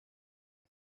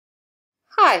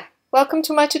Hi, welcome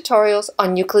to my tutorials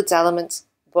on Euclid's Elements,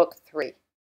 Book 3.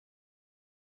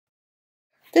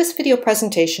 This video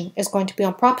presentation is going to be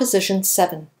on Proposition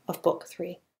 7 of Book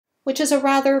 3, which is a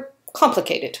rather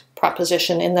complicated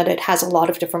proposition in that it has a lot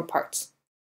of different parts.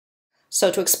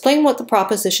 So to explain what the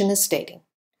proposition is stating,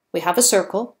 we have a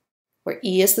circle where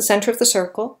E is the center of the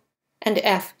circle and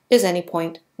F is any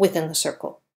point within the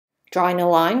circle. Drawing a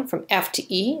line from F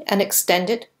to E and extend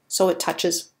it so it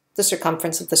touches the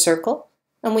circumference of the circle,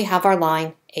 and we have our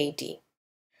line AD.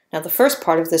 Now the first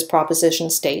part of this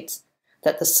proposition states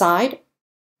that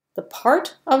the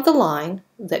part of the line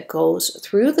that goes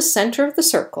through the center of the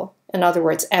circle, in other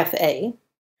words FA,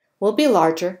 will be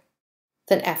larger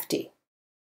than FD.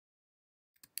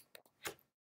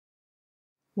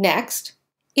 Next,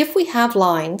 if we have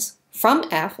lines from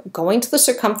F going to the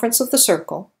circumference of the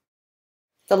circle,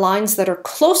 the lines that are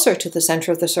closer to the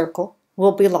center of the circle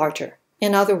will be larger.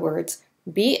 In other words,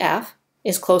 BF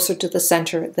is closer to the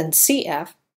center than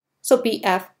CF, so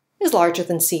BF is larger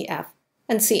than CF,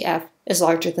 and CF is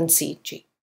larger than CG.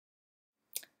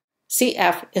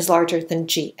 CF is larger than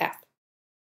GF.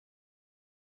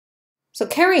 So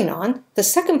carrying on, the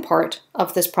second part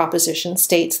of this proposition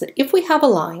states that if we have a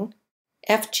line,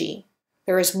 FG,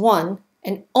 there is one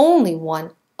and only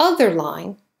one other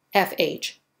line,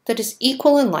 FH, that is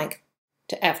equal in length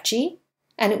to FG,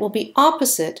 and it will be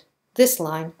opposite this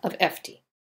line of FD.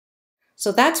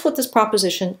 So that's what this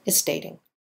proposition is stating.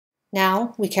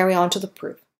 Now we carry on to the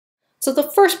proof. So the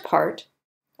first part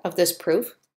of this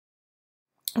proof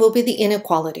will be the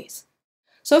inequalities.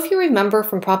 So if you remember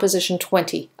from Proposition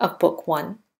 20 of Book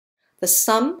 1, the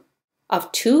sum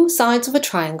of two sides of a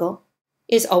triangle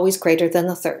is always greater than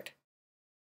the third.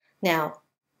 Now,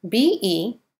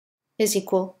 BE is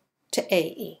equal to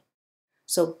AE.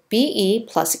 So BE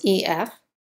plus EF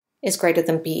is greater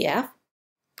than BF,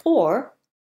 or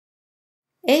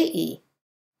AE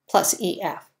plus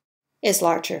EF is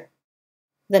larger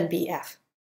than BF.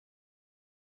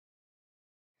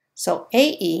 So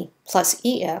AE plus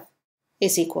EF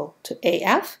is equal to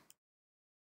AF,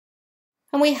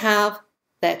 and we have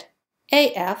that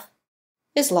AF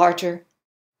is larger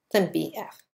than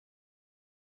BF.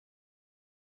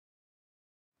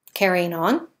 Carrying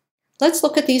on, let's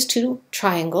look at these two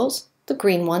triangles, the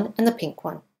green one and the pink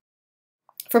one.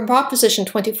 From Proposition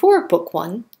 24 of Book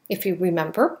 1, if you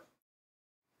remember,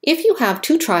 if you have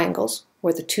two triangles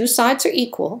where the two sides are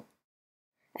equal,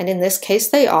 and in this case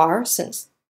they are, since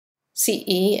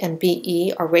CE and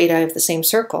BE are radii of the same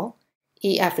circle,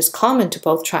 EF is common to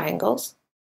both triangles,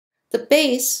 the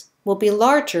base will be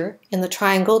larger in the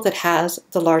triangle that has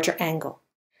the larger angle.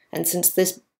 And since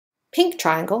this pink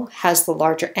triangle has the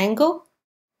larger angle,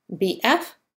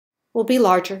 BF will be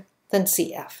larger than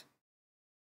CF.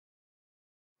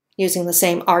 Using the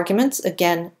same arguments,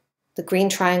 again, the green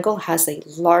triangle has a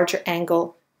larger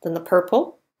angle than the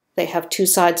purple. They have two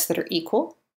sides that are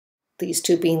equal, these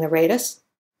two being the radius,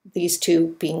 these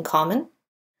two being common,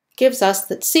 gives us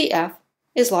that CF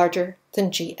is larger than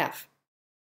GF.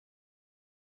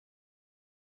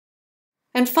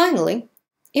 And finally,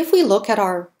 if we look at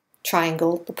our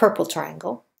triangle, the purple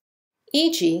triangle,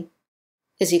 EG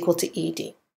is equal to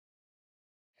ED.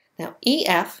 Now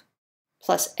EF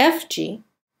plus FG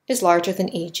is larger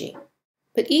than EG,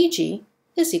 but EG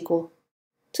is equal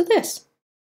to this.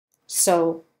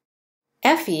 So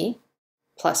FE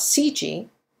plus CG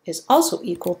is also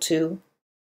equal to,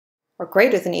 or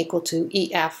greater than equal to,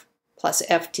 EF plus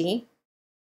FD.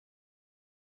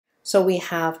 So we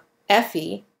have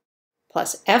FE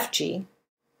plus FG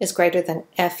is greater than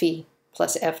FE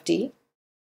plus FD.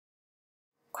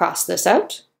 Cross this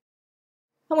out,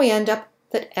 and we end up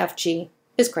that FG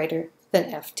is greater than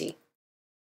FD.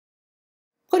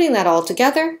 Putting that all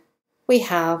together, we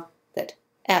have that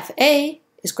FA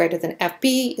is greater than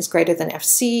FB is greater than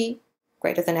FC,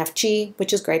 greater than FG,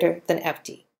 which is greater than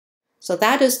FD. So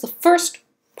that is the first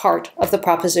part of the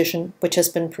proposition which has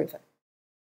been proven.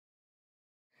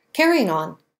 Carrying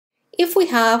on, if we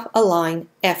have a line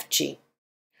FG,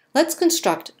 let's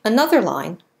construct another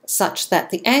line such that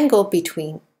the angle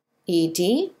between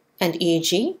ED and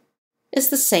EG is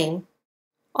the same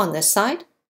on this side.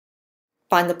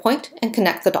 Find the point and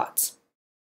connect the dots.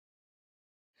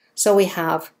 So we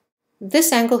have this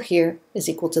angle here is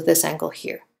equal to this angle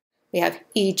here. We have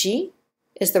EG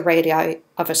is the radii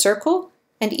of a circle,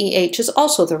 and EH is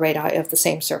also the radii of the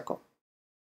same circle.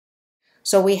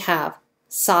 So we have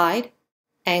side,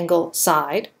 angle,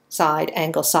 side, side,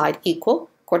 angle, side equal.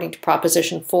 According to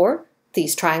Proposition 4,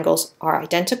 these triangles are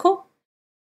identical,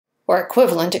 or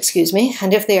equivalent,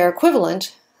 and if they are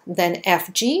equivalent, then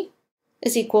FG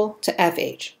is equal to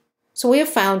FH. So we have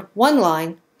found one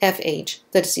line FH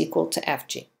that is equal to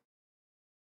FG.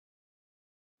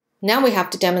 Now we have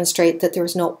to demonstrate that there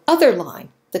is no other line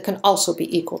that can also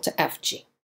be equal to FG.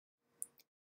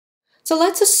 So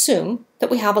let's assume that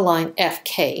we have a line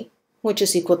FK, which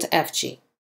is equal to FG.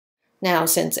 Now,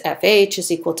 since FH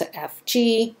is equal to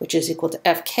FG, which is equal to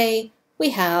FK,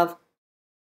 we have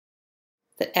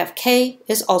that FK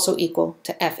is also equal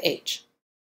to FH.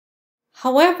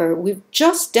 However, we've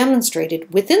just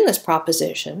demonstrated within this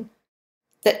proposition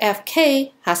that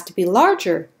FK has to be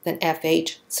larger than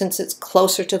FH since it's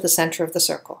closer to the center of the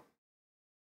circle.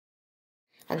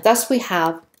 And thus we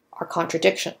have our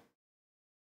contradiction.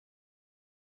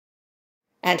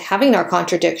 And having our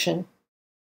contradiction,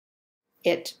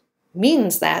 it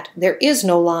means that there is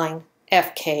no line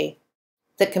FK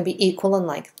that can be equal in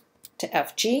length to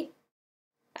FG,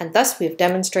 and thus we have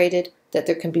demonstrated that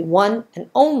there can be one and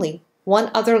only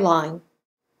one other line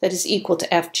that is equal to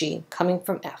FG coming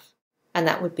from F, and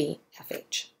that would be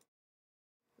FH.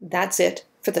 That's it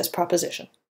for this proposition.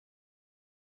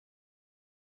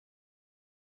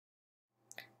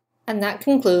 And that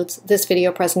concludes this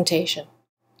video presentation.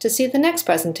 To see the next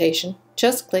presentation,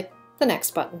 just click the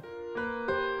Next button.